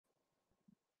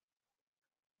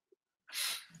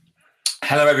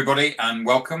Hello, everybody, and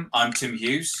welcome. I'm Tim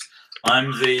Hughes.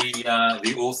 I'm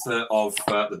the author of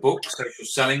the book, Social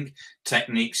Selling,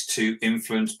 Techniques to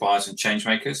Influence Buyers and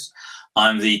Changemakers.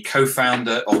 I'm the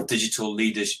co-founder of Digital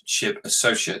Leadership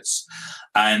Associates.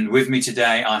 And with me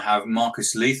today, I have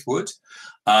Marcus Leithwood.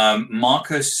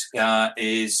 Marcus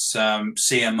is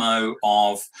CMO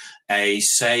of a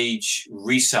Sage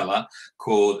reseller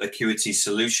called Acuity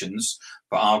Solutions.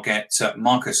 But I'll get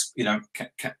Marcus,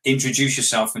 introduce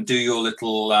yourself and do your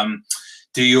little,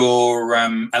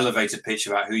 elevator pitch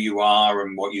about who you are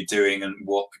and what you're doing and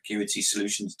what Acuity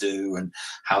Solutions do and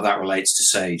how that relates to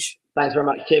Sage. Thanks very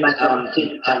much, Tim.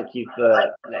 Thank you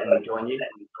for letting me join you.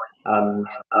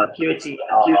 Acuity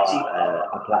are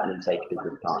a platinum Sage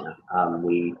business partner.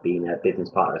 We've been a business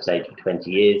partner of Sage for 20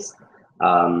 years,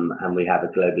 and we have a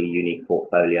globally unique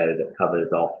portfolio that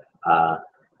covers off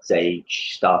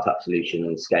Sage startup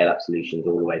solutions, scale-up solutions,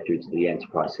 all the way through to the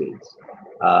enterprise suites.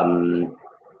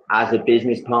 As a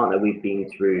business partner, we've been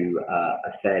through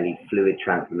a fairly fluid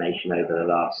transformation over the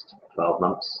last 12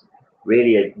 months,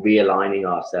 really realigning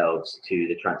ourselves to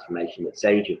the transformation that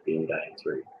Sage have been going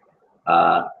through.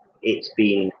 It's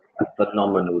been a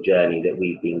phenomenal journey that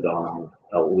we've gone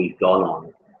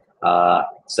on.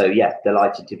 So yeah,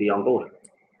 delighted to be on board.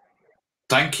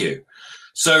 Thank you.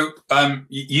 So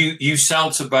you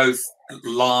sell to both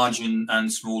large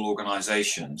and small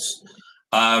organizations.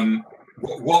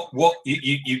 What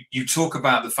you talk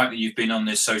about the fact that you've been on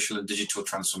this social and digital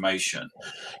transformation.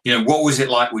 What was it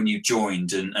like when you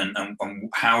joined, and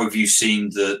how have you seen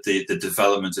the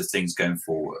development of things going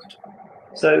forward?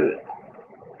 So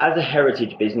as a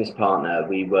heritage business partner,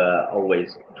 we were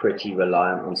always pretty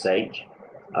reliant on Sage.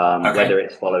 Okay. Whether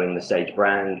it's following the Sage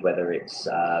brand, whether it's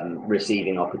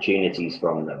receiving opportunities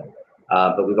from them.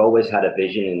 But we've always had a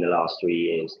vision in the last 3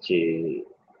 years to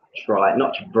try,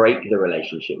 not to break the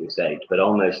relationship with Sage, but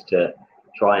almost to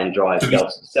try and drive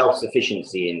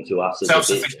self-sufficiency into us as a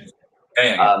business.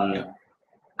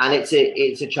 And it's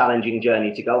a challenging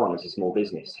journey to go on as a small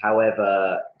business.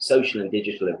 However, social and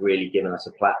digital have really given us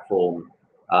a platform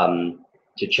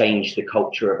to change the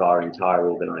culture of our entire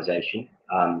organization.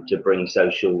 To bring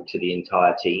social to the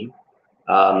entire team,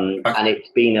 and it's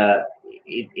been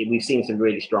we've seen some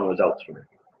really strong results from it.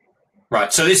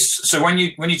 Right. So when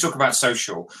you talk about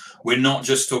social, we're not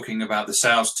just talking about the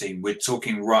sales team. We're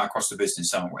talking right across the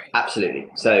business, aren't we? Absolutely.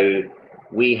 So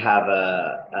we have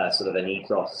a sort of an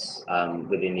ethos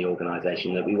within the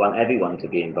organisation that we want everyone to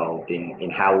be involved in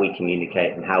how we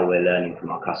communicate and how we're learning from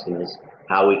our customers,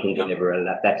 how we can deliver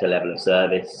a better level of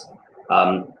service.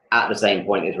 At the same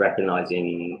point as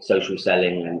recognizing social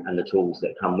selling and the tools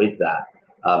that come with that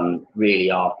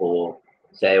really are for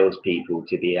salespeople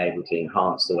to be able to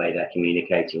enhance the way they're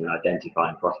communicating and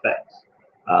identifying prospects.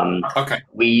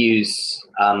 We use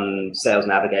Sales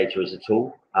Navigator as a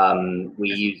tool.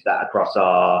 We use that across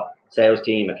our sales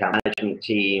team, account management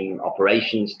team,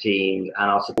 operations teams,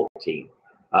 and our support team,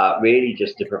 really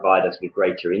just to provide us with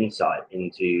greater insight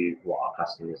into what our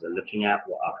customers are looking at,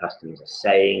 what our customers are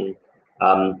saying.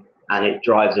 And it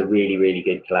drives a really, really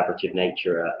good collaborative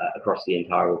nature across the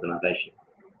entire organization.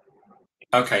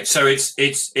 Okay, so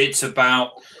it's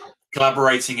about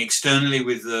collaborating externally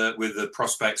with the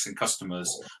prospects and customers,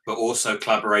 but also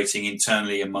collaborating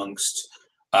internally amongst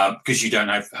because you don't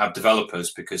have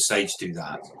developers, because Sage do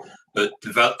that, but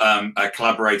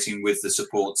collaborating with the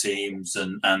support teams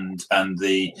and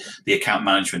the account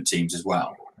management teams as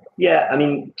well. Yeah, I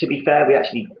mean, to be fair, we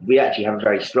actually have a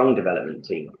very strong development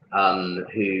team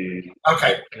who.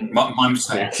 Okay, my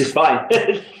mistake. This is fine.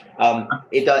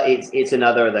 It's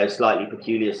another of those slightly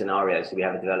peculiar scenarios. So we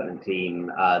have a development team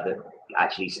that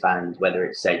actually spans whether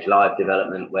it's Sage Live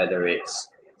development, whether it's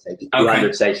Sage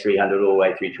 200, Sage 300, all the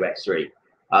way through to X3.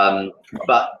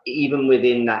 But even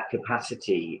within that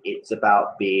capacity, it's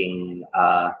about being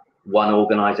one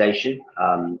organization.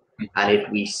 And if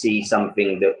we see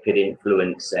something that could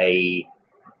influence a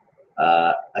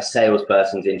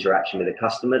salesperson's interaction with a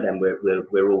customer, then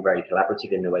we're all very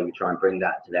collaborative in the way we try and bring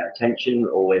that to their attention,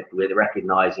 or we're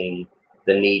recognizing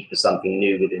the need for something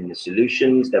new within the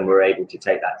solutions, then we're able to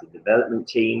take that to the development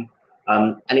team.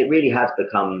 And it really has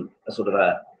become a sort of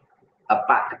a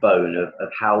backbone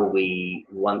of how we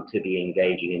want to be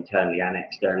engaging internally and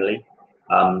externally.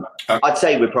 I'd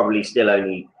say we're probably still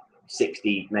only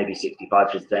 60, maybe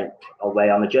 65% away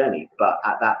on the journey, but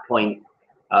at that point,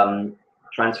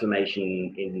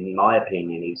 transformation, in my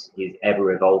opinion, is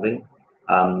ever evolving.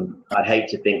 I'd hate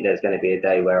to think there's going to be a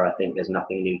day where I think there's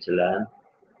nothing new to learn,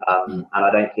 and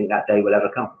I don't think that day will ever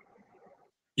come.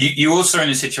 You also are in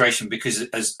a situation because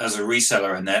as a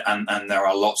reseller, and there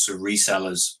are lots of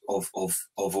resellers of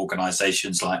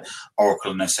organizations like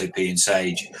Oracle and SAP and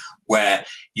Sage, where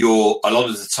a lot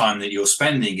of the time that you're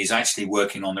spending is actually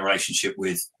working on the relationship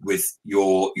with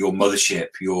your mothership,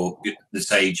 the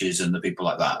Sages and the people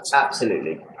like that.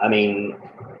 Absolutely. I mean,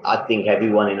 I think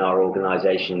everyone in our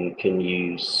organization can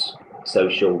use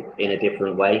social in a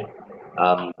different way.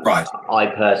 Right. I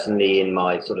personally, in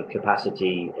my sort of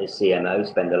capacity as CMO,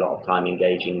 spend a lot of time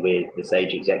engaging with the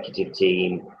Sage executive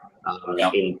team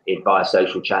in via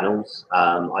social channels.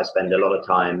 I spend a lot of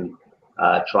time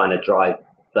trying to drive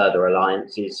further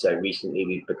alliances. So recently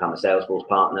we've become a Salesforce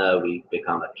partner, we've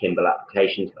become a Kimball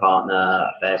applications partner,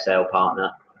 a Fairsail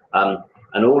partner.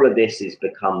 And all of this has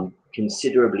become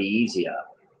considerably easier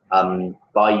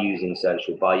by using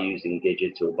social, by using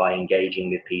digital, by engaging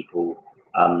with people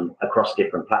across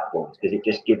different platforms, because it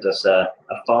just gives us a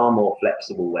far more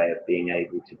flexible way of being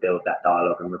able to build that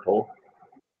dialogue and rapport.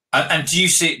 And do you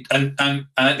see? And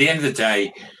at the end of the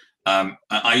day,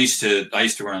 I used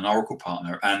to run an Oracle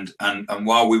partner, and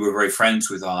while we were very friends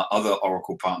with our other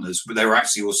Oracle partners, they were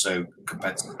actually also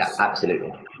competitors. Yeah,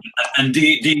 absolutely. And do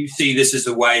you see this as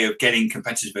a way of getting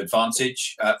competitive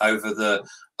advantage over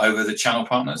the channel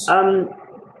partners?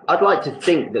 I'd like to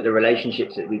think that the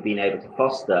relationships that we've been able to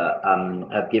foster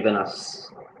have given us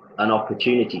an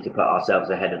opportunity to put ourselves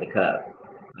ahead of the curve.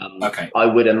 Okay. I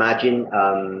would imagine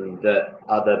that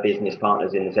other business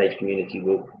partners in the Sage community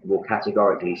will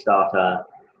categorically start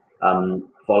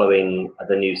following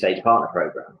the new Sage Partner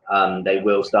Program. They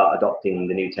will start adopting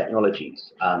the new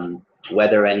technologies.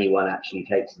 Whether anyone actually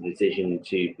takes the decision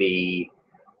to be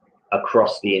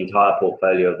across the entire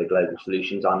portfolio of the global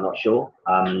solutions, I'm not sure.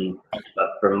 But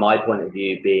from my point of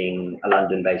view, being a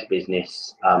London-based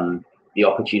business, the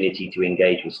opportunity to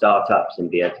engage with startups and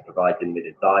be able to provide them with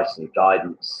advice and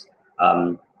guidance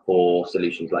for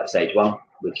solutions like Sage One,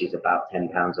 which is about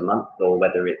 £10 a month, or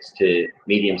whether it's to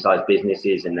medium-sized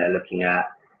businesses and they're looking at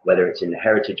whether it's in the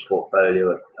heritage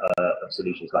portfolio of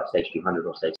solutions like Sage 200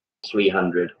 or Sage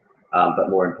 300, but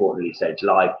more importantly, Sage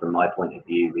Live, from my point of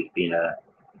view, has been a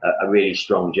really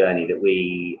strong journey that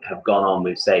we have gone on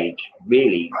with Sage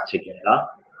really together,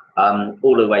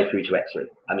 all the way through to X3.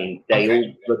 I mean, they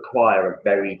all require a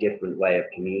very different way of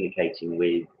communicating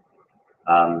with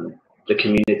the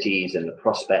communities and the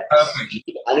prospects,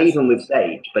 and even with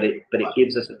Sage, but it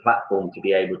gives us a platform to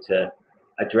be able to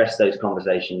address those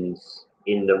conversations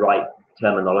in the right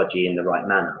terminology, in the right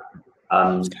manner.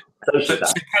 So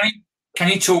can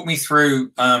you talk me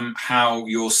through how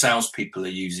your salespeople are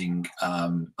using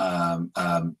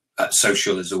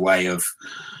social as a way of,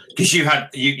 because you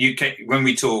when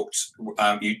we talked,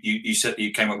 you said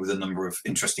you came up with a number of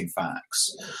interesting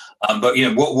facts, but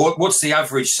what's the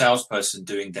average salesperson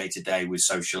doing day to day with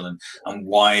social, and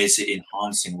why is it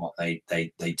enhancing what they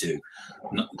do?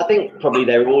 I think probably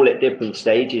they're all at different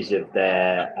stages of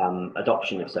their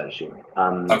adoption of social.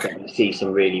 We see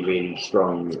some really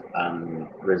strong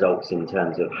results in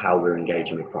terms of how we're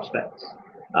engaging with prospects.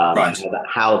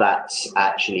 How that's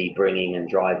actually bringing and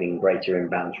driving greater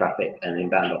inbound traffic and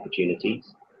inbound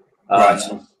opportunities.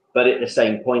 But at the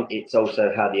same point, it's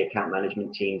also how the account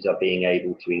management teams are being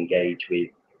able to engage with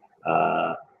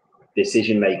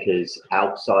decision makers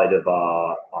outside of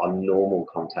our normal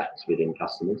contacts within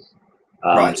customers.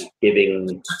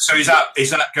 Giving. So is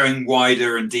that going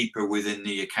wider and deeper within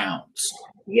the accounts?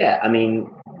 Yeah, I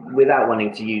mean, without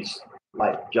wanting to use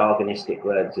like jargonistic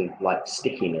words of like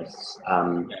stickiness,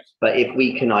 but if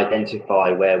we can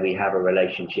identify where we have a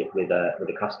relationship with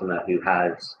a customer who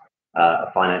has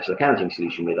a financial accounting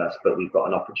solution with us, but we've got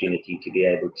an opportunity to be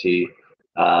able to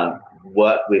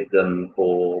work with them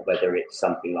for whether it's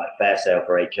something like Fairsail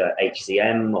for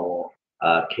HCM, or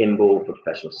Kimball for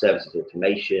professional services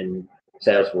automation,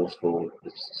 Salesforce for,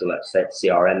 so let's say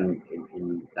CRM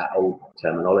in that old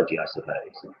terminology, I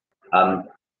suppose.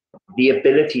 The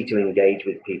ability to engage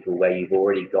with people where you've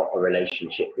already got a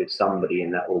relationship with somebody in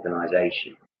that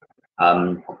organization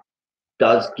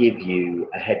does give you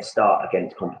a head start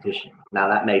against competition. Now,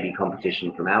 that may be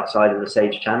competition from outside of the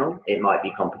Sage channel. It might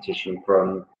be competition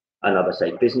from another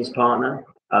Sage business partner.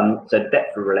 So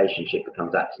depth of relationship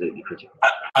becomes absolutely critical.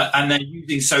 And then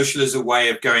using social as a way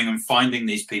of going and finding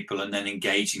these people and then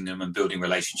engaging them and building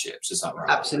relationships. Is that right?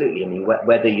 Absolutely. I mean,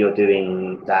 whether you're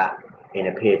doing that in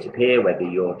a peer-to-peer, whether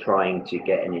you're trying to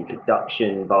get an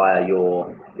introduction via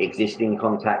your existing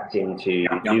contact into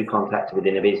new contacts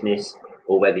within a business,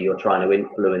 or whether you're trying to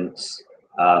influence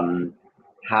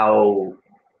how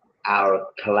our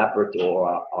collaborative,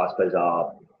 or I suppose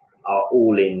our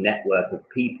all-in network of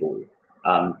people,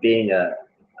 being a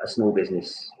small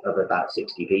business of about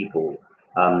 60 people,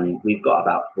 we've got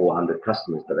about 400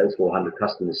 customers, but those 400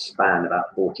 customers span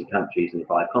about 40 countries and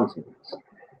 5 continents.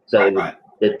 So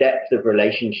the depth of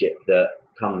relationship that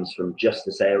comes from just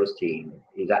the sales team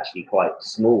is actually quite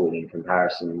small in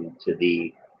comparison to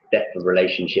the depth of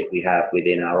relationship we have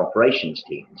within our operations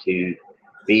teams, who've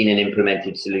been in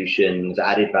implemented solutions,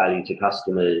 added value to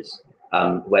customers,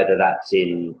 whether that's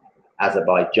in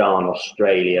Azerbaijan,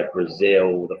 Australia,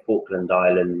 Brazil, the Falkland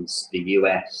Islands, the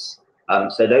US.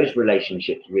 So those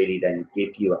relationships really then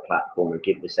give you a platform, or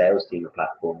give the sales team a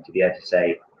platform to be able to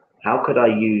say, how could I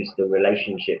use the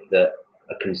relationship that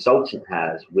a consultant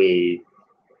has with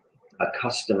a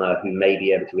customer who may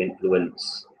be able to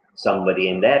influence somebody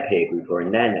in their peer group or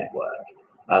in their network?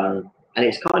 And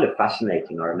it's kind of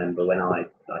fascinating. I remember when I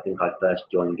think I first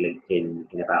joined LinkedIn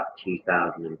in about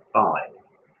 2005.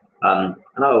 And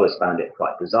I always found it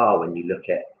quite bizarre when you look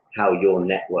at how your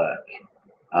network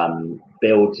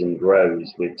builds and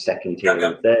grows with second tier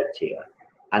and third tier.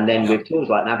 And then with tools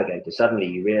like Navigator, suddenly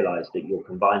you realize that you're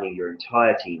combining your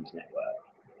entire team's network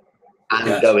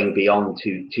and going beyond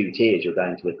two tiers, you're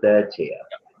going to a third tier.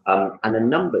 And the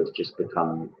numbers just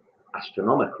become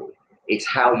astronomical. It's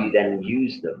how you then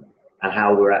use them and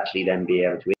how we're actually then be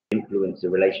able to influence the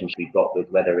relationship we've got with,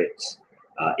 whether it's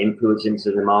influencers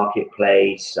in the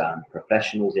marketplace,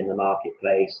 professionals in the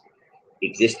marketplace,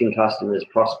 existing customers,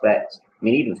 prospects, I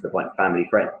mean, even to the point of family,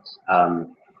 friends. How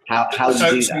you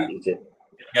do that is it?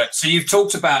 Yeah. So you've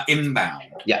talked about inbound.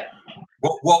 Yeah.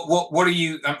 What are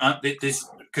you?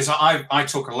 Because I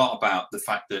talk a lot about the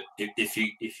fact that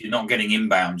if you're not getting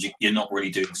inbound, you're not really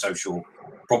doing social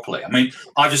properly. I mean,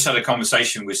 I just had a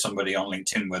conversation with somebody on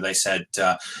LinkedIn where they said,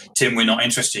 Tim, we're not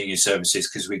interested in your services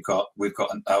because we've got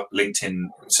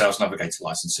LinkedIn Sales Navigator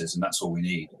licenses and that's all we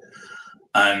need.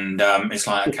 And it's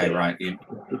like, okay, right, you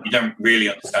don't really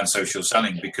understand social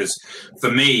selling, because for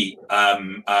me,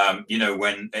 you know,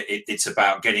 when it's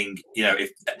about getting, you know, if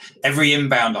every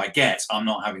inbound I get, I'm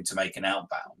not having to make an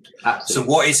outbound. Absolutely. So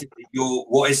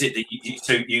what is it that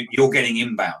you're getting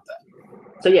inbound then?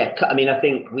 So yeah, I mean, I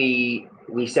think we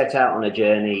set out on a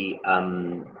journey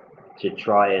to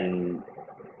try and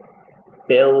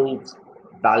build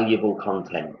valuable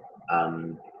content,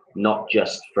 not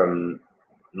just from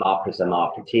Marcus, a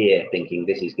marketeer, thinking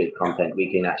this is good content,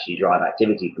 we can actually drive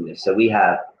activity from this. So we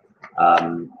have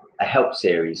a help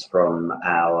series from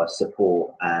our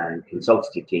support and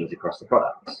consultative teams across the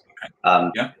products.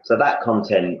 So that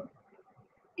content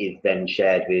is then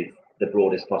shared with the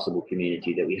broadest possible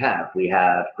community that we have. We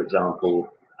have, for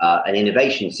example, an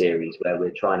innovation series where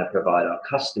we're trying to provide our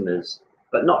customers,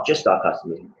 but not just our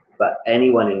customers, but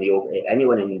anyone in the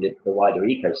wider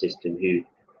ecosystem who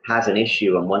has an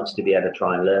issue and wants to be able to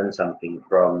try and learn something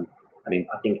from, I mean,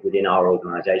 I think within our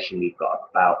organization, we've got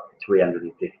about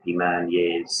 350 man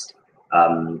years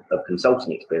of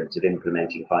consulting experience of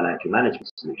implementing financial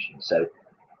management solutions. So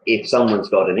if someone's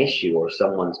got an issue or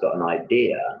someone's got an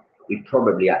idea, we've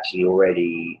probably actually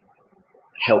already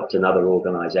helped another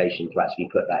organization to actually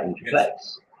put that into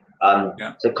place.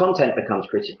 So content becomes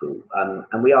critical,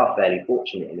 and we are fairly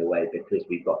fortunate in a way because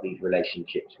we've got these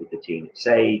relationships with the team at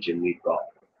Sage, and we've got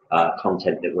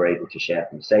content that we're able to share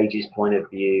from Sage's point of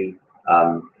view.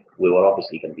 We were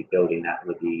obviously going to be building that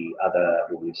with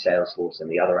with Salesforce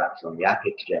and the other apps on the App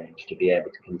Exchange to be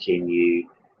able to continue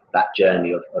that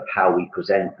journey of how we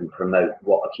present and promote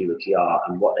what Acuity are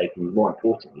and what they can, more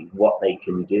importantly, what they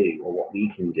can do or what we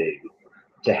can do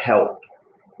to help,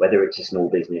 whether it's a small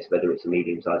business, whether it's a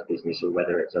medium-sized business, or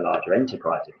whether it's a larger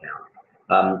enterprise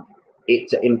account.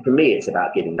 For me, it's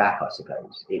about giving back, I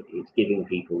suppose. It's giving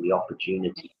people the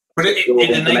opportunity. But it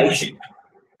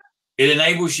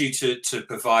enables you to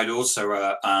provide also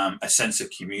a sense of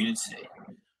community,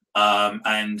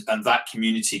 and that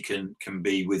community can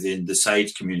be within the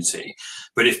Sage community.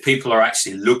 But if people are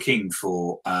actually looking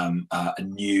for a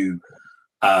new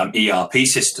ERP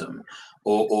system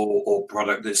or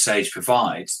product that Sage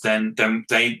provides, then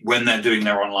they, when they're doing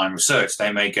their online research, they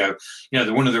may go, you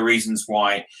know, one of the reasons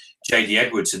why JD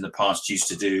Edwards in the past used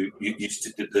to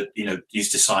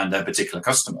sign their particular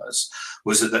customers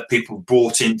was that people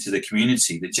bought into the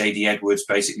community that JD Edwards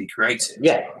basically created.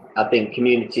 Yeah, I think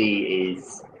community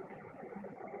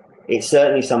it's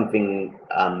certainly something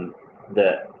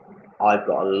that I've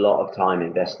got a lot of time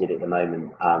invested at the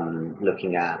moment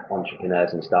looking at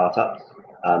entrepreneurs and startups.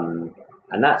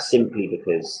 And that's simply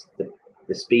because the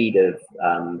speed of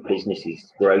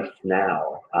businesses' growth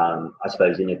now, I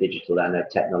suppose in a digital and a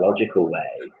technological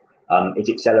way, is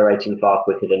accelerating far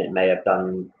quicker than it may have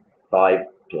done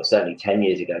certainly 10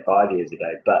 years ago, 5 years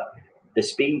ago. But the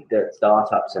speed that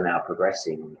startups are now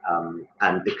progressing,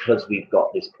 and because we've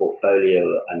got this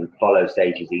portfolio and follow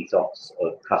stages ethos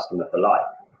of customer for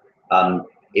life,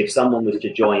 if someone was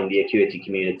to join the Acuity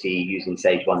community using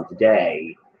Sage 1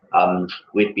 today,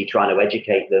 we'd be trying to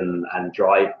educate them and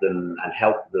drive them and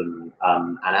help them.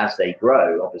 And as they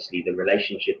grow, obviously the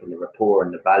relationship and the rapport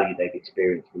and the value they've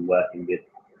experienced from working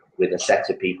with a set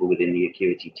of people within the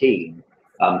Acuity team,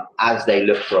 as they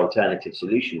look for alternative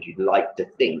solutions, you'd like to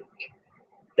think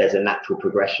there's a natural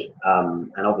progression.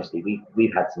 And obviously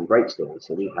we've had some great stories.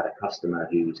 So we've had a customer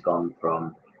who's gone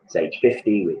from Sage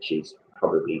 50, which is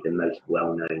probably the most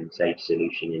well-known Sage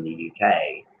solution in the UK,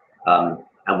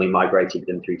 and we migrated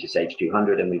them through to Sage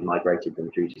 200, and we've migrated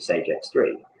them through to Sage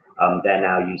X3. They're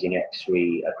now using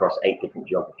X3 across 8 different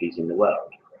geographies in the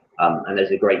world. And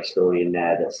there's a great story in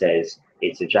there that says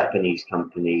it's a Japanese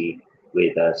company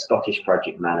with a Scottish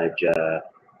project manager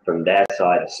from their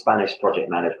side, a Spanish project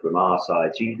manager from our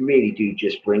side. So you really do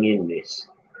just bring in this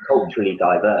culturally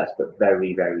diverse but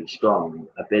very, very strong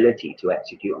ability to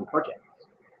execute on projects.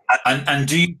 And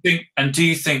do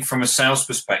you think from a sales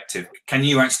perspective, can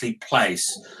you actually place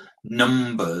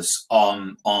numbers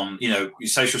on your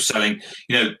social selling?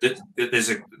 There's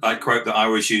a quote that I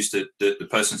always use that the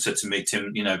person said to me,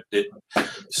 Tim,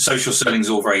 social selling is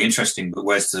all very interesting, but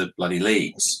where's the bloody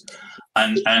leads?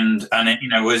 And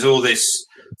there's all this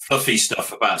fluffy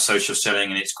stuff about social selling,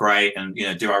 and it's great, and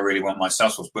do I really want my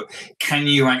sales force? But can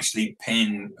you actually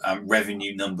pin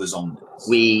revenue numbers on this?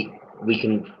 We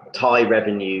can tie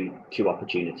revenue to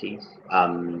opportunities.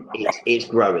 It's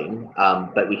growing,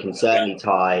 but we can certainly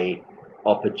tie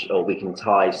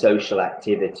social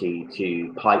activity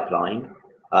to pipeline,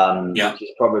 which is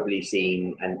probably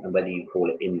seen, and whether you call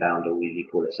it inbound or whether you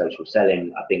call it social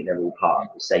selling, I think they're all part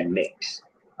of the same mix.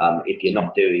 If you're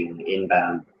not doing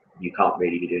inbound, you can't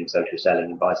really be doing social selling,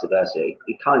 and vice versa.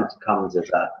 It kind of comes as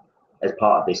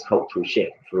part of this cultural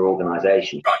shift for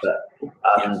organizations. But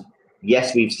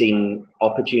yes, we've seen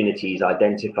opportunities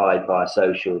identified via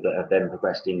social that have then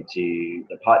progressed into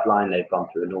the pipeline. They've gone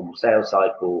through a normal sales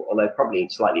cycle, although probably a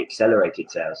slightly accelerated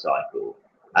sales cycle,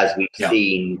 as we've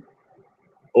seen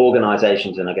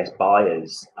organizations and I guess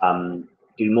buyers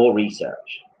do more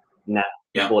research now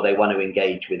before they want to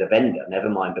engage with a vendor, never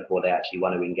mind before they actually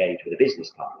want to engage with a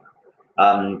business partner.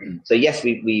 So yes,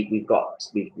 we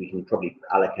can probably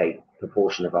allocate a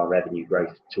proportion of our revenue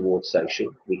growth towards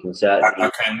social. We can certainly.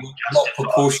 Okay, and what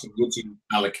proportion would you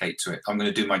allocate to it? I'm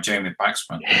going to do my Jamie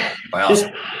Paxman by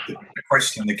asking the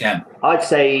question again. I'd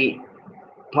say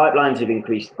pipelines have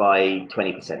increased by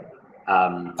 20%.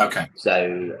 Okay.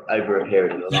 So over a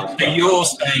period of the last. So you're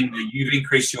saying that you've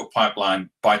increased your pipeline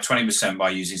by 20%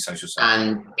 by using social selling?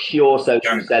 And pure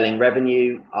social selling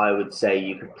revenue, I would say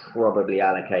you could probably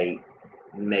allocate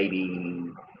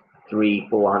maybe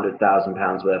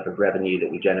 £300,000-400,000 worth of revenue that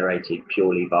we generated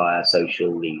purely via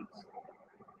social leads.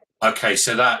 Okay,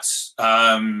 so that's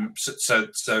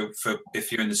so for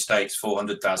if you're in the States,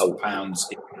 £400,000,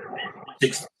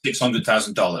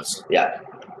 $600,000. Yeah.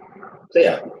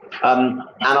 So and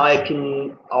I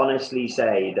can honestly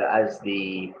say that as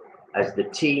the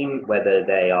team, whether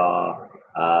they are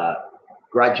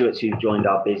graduates who've joined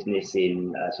our business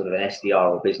in sort of an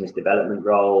SDR or business development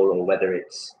role, or whether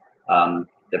it's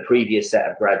the previous set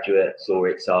of graduates, or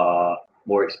it's our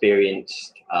more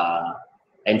experienced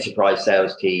enterprise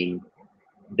sales team,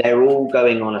 they're all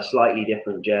going on a slightly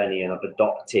different journey and of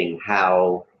adopting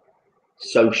how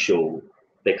social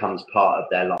becomes part of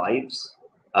their lives.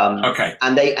 Okay.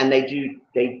 And they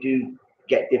do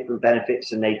get different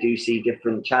benefits, and they do see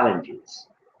different challenges.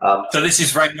 So this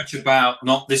is very much about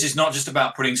this is not just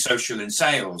about putting social in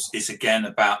sales. It's again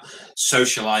about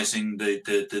socializing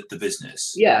the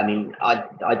business. Yeah, I mean,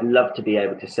 I'd love to be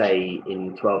able to say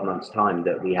in 12 months' time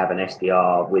that we have an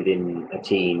SDR within a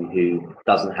team who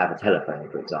doesn't have a telephone,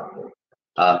 for example.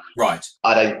 Right.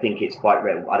 I don't think it's quite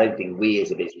ready. I don't think we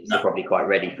as a business are probably quite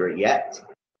ready for it yet.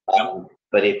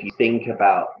 But if you think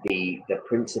about the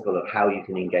principle of how you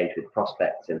can engage with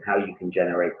prospects and how you can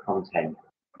generate content,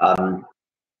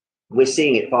 we're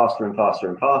seeing it faster and faster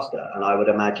and faster. And I would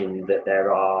imagine that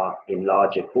there are, in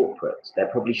larger corporates, there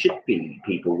probably should be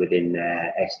people within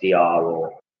their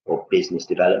SDR or business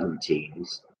development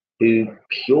teams who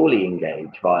purely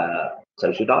engage via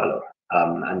social dialogue,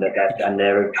 and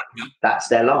that's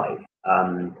their life.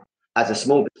 As a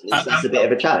small business, that's a bit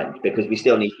of a challenge because we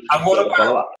still need to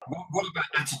follow up. What about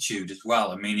attitude as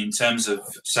well? I mean, in terms of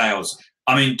sales,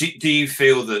 I mean, do you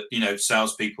feel that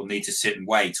salespeople need to sit and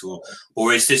wait,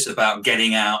 or is this about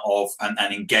getting out of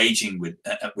and engaging with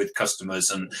customers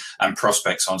and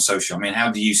prospects on social? I mean, how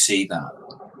do you see that?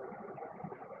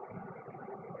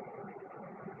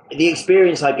 The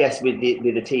experience, I guess, with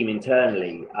the team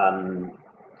internally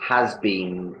has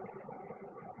been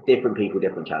different people,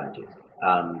 different challenges.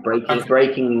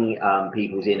 Breaking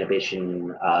people's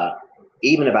inhibition,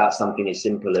 even about something as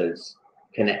simple as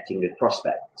connecting with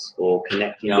prospects or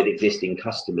connecting with existing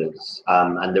customers,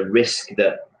 and the risk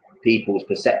that people's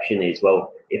perception is,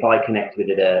 well, if I connect with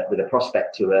a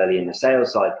prospect too early in the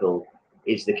sales cycle,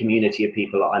 is the community of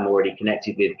people that I'm already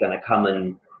connected with going to come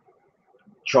and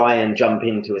try and jump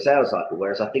into a sales cycle?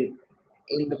 Whereas I think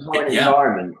in the current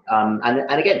environment,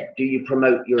 and again, do you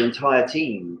promote your entire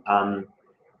team?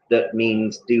 That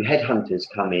means, do headhunters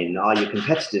come in? Are your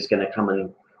competitors going to come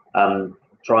and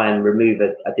try and remove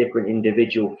a different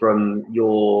individual from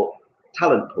your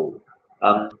talent pool?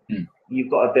 You've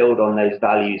got to build on those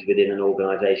values within an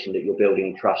organization, that you're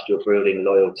building trust, you're building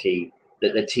loyalty,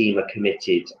 that the team are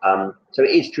committed. So it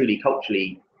is truly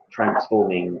culturally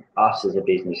transforming us as a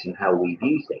business and how we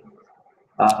view things.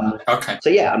 So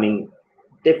yeah, I mean,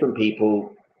 different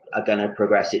people are going to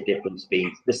progress at different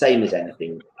speeds, the same as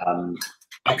anything.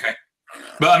 Okay,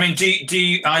 but I mean,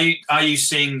 are you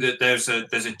seeing that there's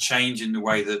a change in the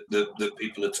way that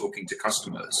people are talking to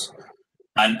customers,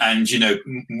 and you know,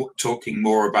 talking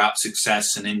more about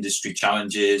success and industry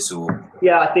challenges? Or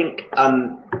yeah, I think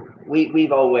we've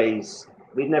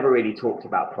never really talked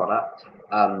about product.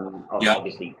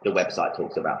 Obviously, the website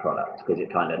talks about product because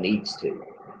it kind of needs to.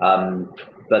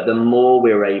 But the more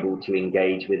we're able to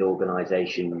engage with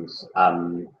organizations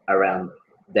around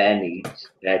their needs,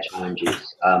 their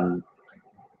challenges,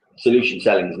 solution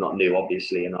selling is not new,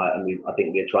 obviously, and I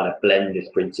think we're trying to blend this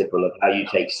principle of how you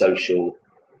take social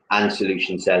and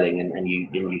solution selling, and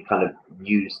you kind of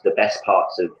use the best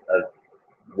parts of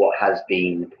what has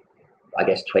been, I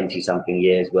guess, 20-something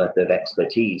years worth of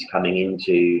expertise coming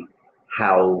into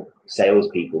how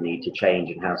salespeople need to change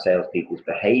and how salespeople's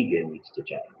behaviour needs to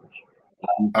change.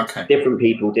 Different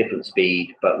people, different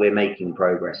speed, but we're making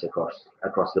progress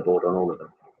across the board on all of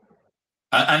them.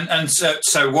 And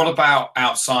so what about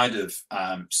outside of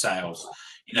sales?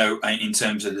 You know, in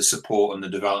terms of the support and the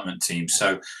development team.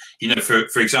 So, you know,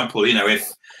 for example, you know,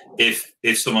 if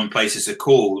someone places a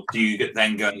call, do you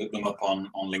then go and look them up on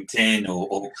LinkedIn,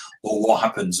 or what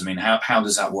happens? I mean, how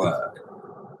does that work?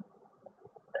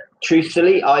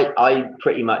 Truthfully, I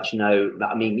pretty much know that.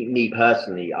 I mean, me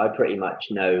personally, I pretty much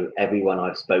know everyone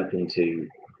I've spoken to,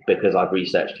 because I've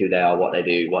researched who they are, what they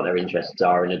do, what their interests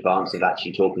are in advance of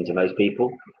actually talking to most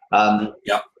people.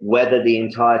 Whether the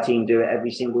entire team do it every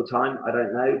single time, I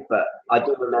don't know, but I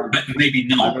do remember. Maybe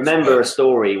not. I remember a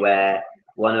story where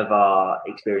one of our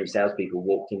experienced salespeople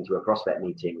walked into a prospect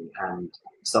meeting and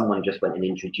someone just went and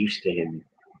introduced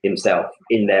himself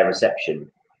in their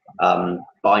reception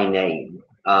by name.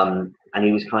 And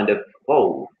he was kind of,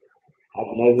 whoa, I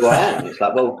don't know who I am. It's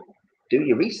like, well, do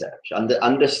your research,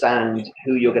 understand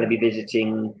who you're going to be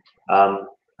visiting,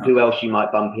 who else you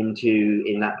might bump into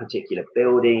in that particular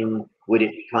building. Would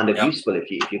it be kind of useful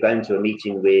if you're going to a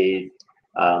meeting with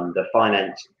the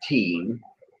finance team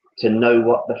to know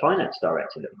what the finance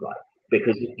director looks like?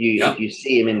 Because if you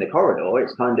see him in the corridor,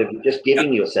 it's kind of just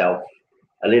giving yourself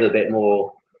a little bit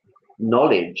more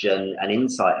knowledge and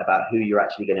insight about who you're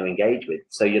actually going to engage with,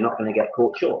 so you're not going to get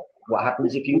caught short. What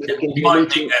happens if you might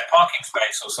take their parking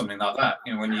space or something like that?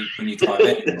 You know, when you drive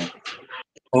in,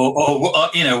 or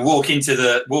you know, walk into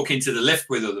the lift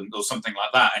with them or something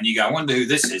like that, and you go, I wonder who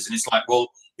this is, and it's like, well,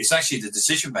 it's actually the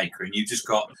decision maker, and you've just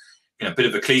got, you know, a bit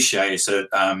of a cliche, it's an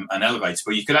elevator,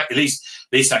 but you could at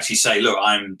least actually say, look,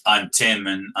 I'm Tim,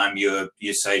 and I'm your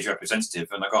sales representative,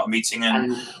 and I got a meeting,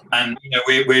 and you know,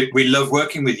 we love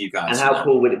working with you guys. And how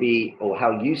cool would it be, or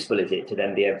how useful is it to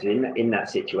then be able to, in that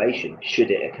situation, should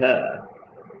it occur,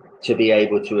 to be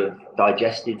able to have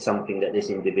digested something that this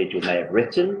individual may have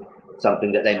written,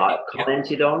 something that they might have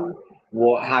commented on.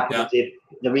 What happens if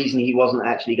the reason he wasn't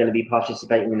actually going to be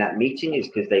participating in that meeting is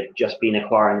because they've just been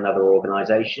acquiring another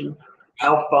organization?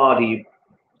 How far do you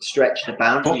stretch the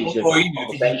boundaries of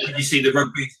did you see the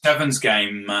rugby sevens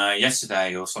game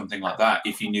yesterday or something like that,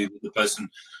 if you knew that the person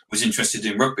was interested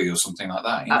in rugby or something like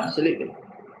that? You Absolutely know?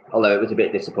 Although it was a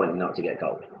bit disappointing not to get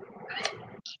gold.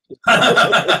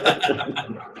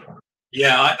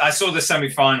 Yeah, I saw the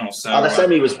semi-final. So the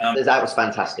semi was that was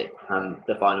fantastic.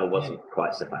 The final wasn't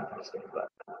quite so fantastic, but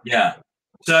yeah.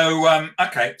 So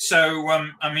okay, so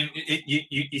I mean,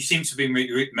 you seem to be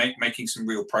making some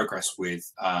real progress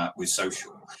with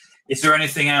social. Is there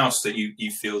anything else that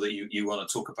you feel that you want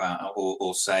to talk about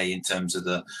or say in terms of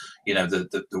the, you know,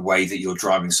 the way that you're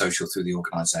driving social through the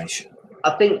organisation?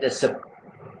 I think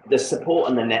the support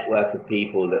and the network of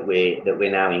people that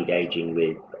we're now engaging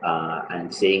with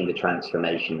and seeing the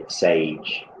transformation at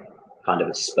Sage kind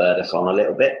of spurred us on a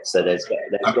little bit. So there's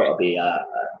got to be a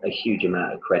huge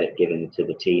amount of credit given to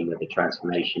the team of the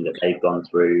transformation that they've gone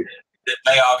through.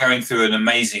 They are going through an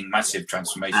amazing, massive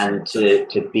transformation. And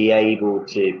to be able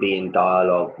to be in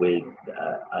dialogue with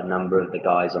a number of the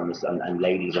guys on this and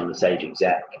ladies on the Sage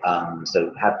exec,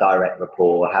 so have direct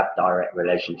rapport, have direct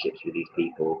relationships with these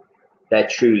people. They're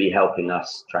truly helping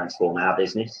us transform our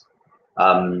business.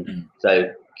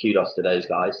 So kudos to those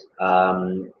guys,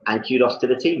 and kudos to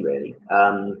the team, really.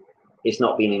 It's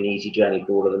not been an easy journey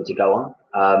for all of them to go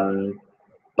on,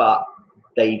 but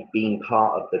they've been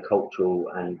part of the cultural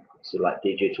and sort of like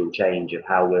digital change of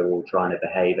how we're all trying to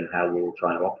behave and how we're all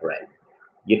trying to operate.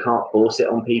 You can't force it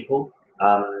on people,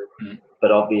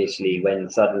 but obviously when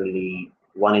suddenly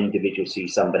one individual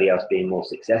sees somebody else being more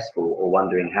successful or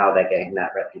wondering how they're getting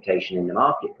that reputation in the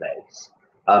marketplace,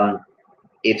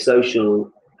 if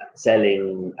social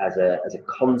selling as a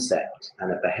concept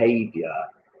and a behavior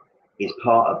is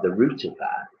part of the root of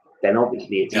that, then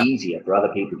obviously it's easier for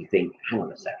other people to think, hang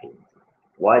on a second,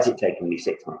 why is it taking me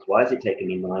 6 months? Why is it taking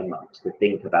me 9 months to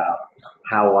think about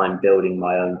how I'm building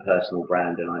my own personal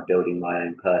brand and I'm building my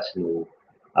own personal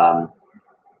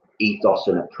ethos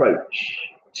and approach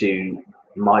to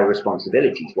my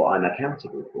responsibilities, what I'm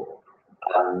accountable for?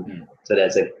 So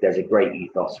there's a great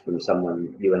ethos from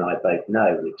someone you and I both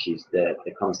know, which is the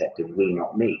concept of we,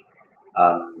 not me,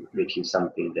 which is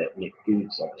something that Tim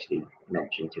Hughes obviously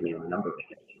mentioned to me on a number of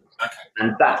occasions.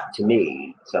 And that, to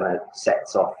me, sort of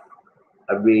sets off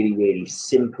a really, really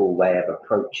simple way of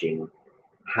approaching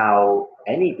how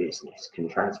any business can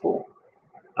transform.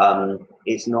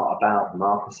 It's not about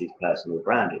Marcus's personal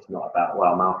brand. It's not about,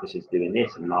 well, Marcus is doing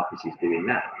this and Marcus is doing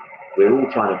that. We're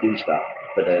all trying to do stuff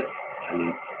for that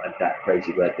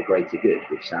crazy word, the greater good,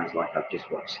 which sounds like I've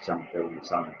just watched some film with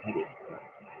Simon Pegg.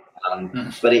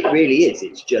 But it really is.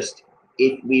 It's just,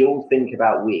 if we all think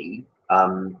about we,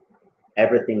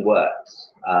 everything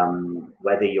works.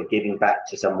 Whether you're giving back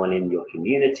to someone in your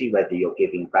community, whether you're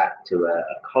giving back to a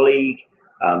colleague,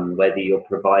 whether you're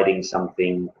providing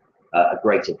something, a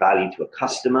greater value to a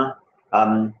customer.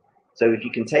 So if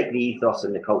you can take the ethos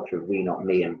and the culture of we, not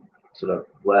me, and sort of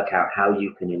work out how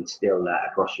you can instill that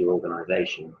across your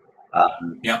organization,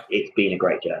 it's been a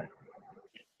great journey.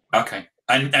 Okay,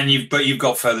 and you've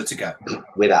got further to go,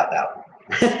 without doubt.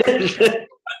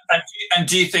 And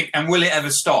do you think, and will it ever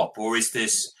stop, or is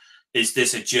this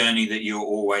a journey that you're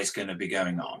always going to be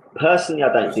going on? Personally,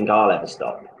 I don't think I'll ever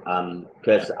stop,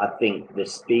 because I think the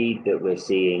speed that we're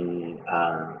seeing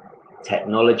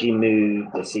technology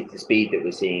move, the speed that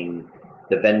we're seeing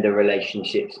the vendor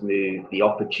relationships move, the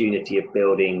opportunity of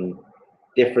building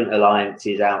different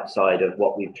alliances outside of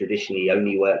what we've traditionally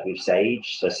only worked with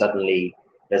Sage. So suddenly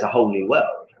there's a whole new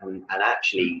world, and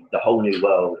actually the whole new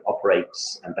world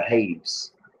operates and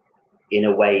behaves in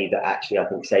a way that actually I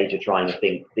think Sage are trying to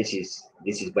think this is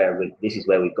where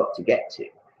we've got to get to.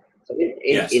 So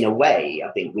in a way,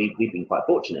 I think we've been quite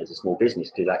fortunate as a small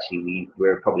business, because actually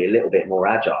we're probably a little bit more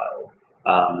agile,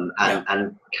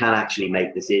 and can actually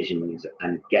make decisions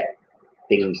and get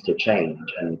things to change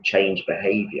and change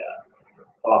behaviour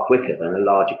far quicker than a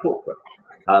larger corporate.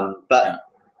 But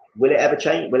will it ever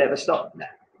change? Will it ever stop? No,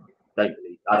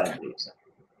 I don't believe so.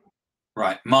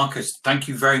 Right, Marcus, thank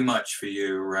you very much for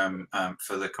your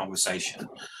for the conversation.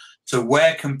 So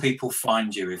where can people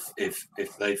find you if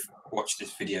they've watched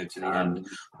this video to the end?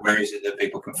 Where is it that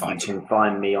people can find you? You can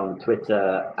find me on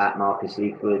Twitter at Marcus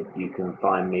Leafwood. You can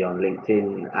find me on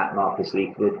LinkedIn at Marcus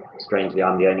Leafwood. Strangely,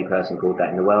 I'm the only person called that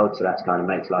in the world, so that's kind of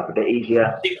makes life a bit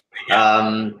easier.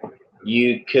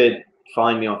 You could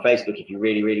find me on Facebook if you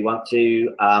really, really want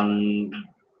to.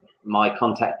 My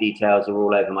contact details are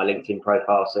all over my LinkedIn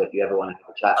profile, so if you ever want to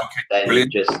have a chat, then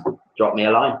brilliant. Just drop me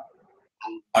a line.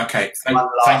 Okay,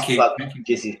 thank you.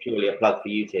 This is purely a plug for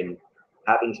you, Tim.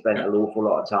 Having spent an awful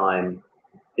lot of time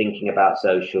thinking about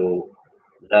social,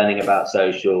 learning about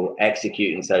social,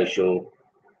 executing social,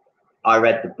 I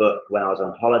read the book when I was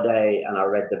on holiday, and I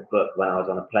read the book when I was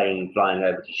on a plane flying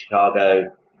over to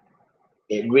Chicago.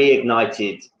 It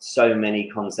reignited so many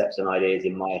concepts and ideas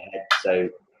in my head. So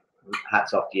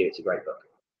hats off to you. It's a great book.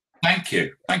 Thank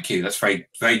you. Thank you. That's very,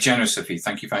 very generous of you.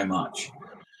 Thank you very much.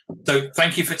 So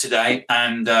thank you for today,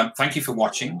 and thank you for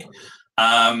watching.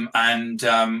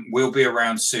 We'll be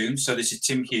around soon. So this is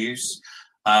Tim Hughes.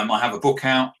 I have a book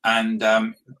out, and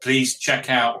please check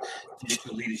out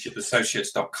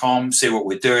digitalleadershipassociates.com, see what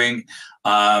we're doing,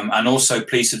 and also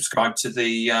please subscribe to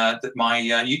my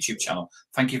YouTube channel.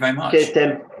 Thank you very much. Cheers,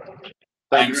 Tim.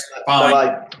 Thanks. Bye.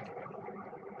 Bye-bye.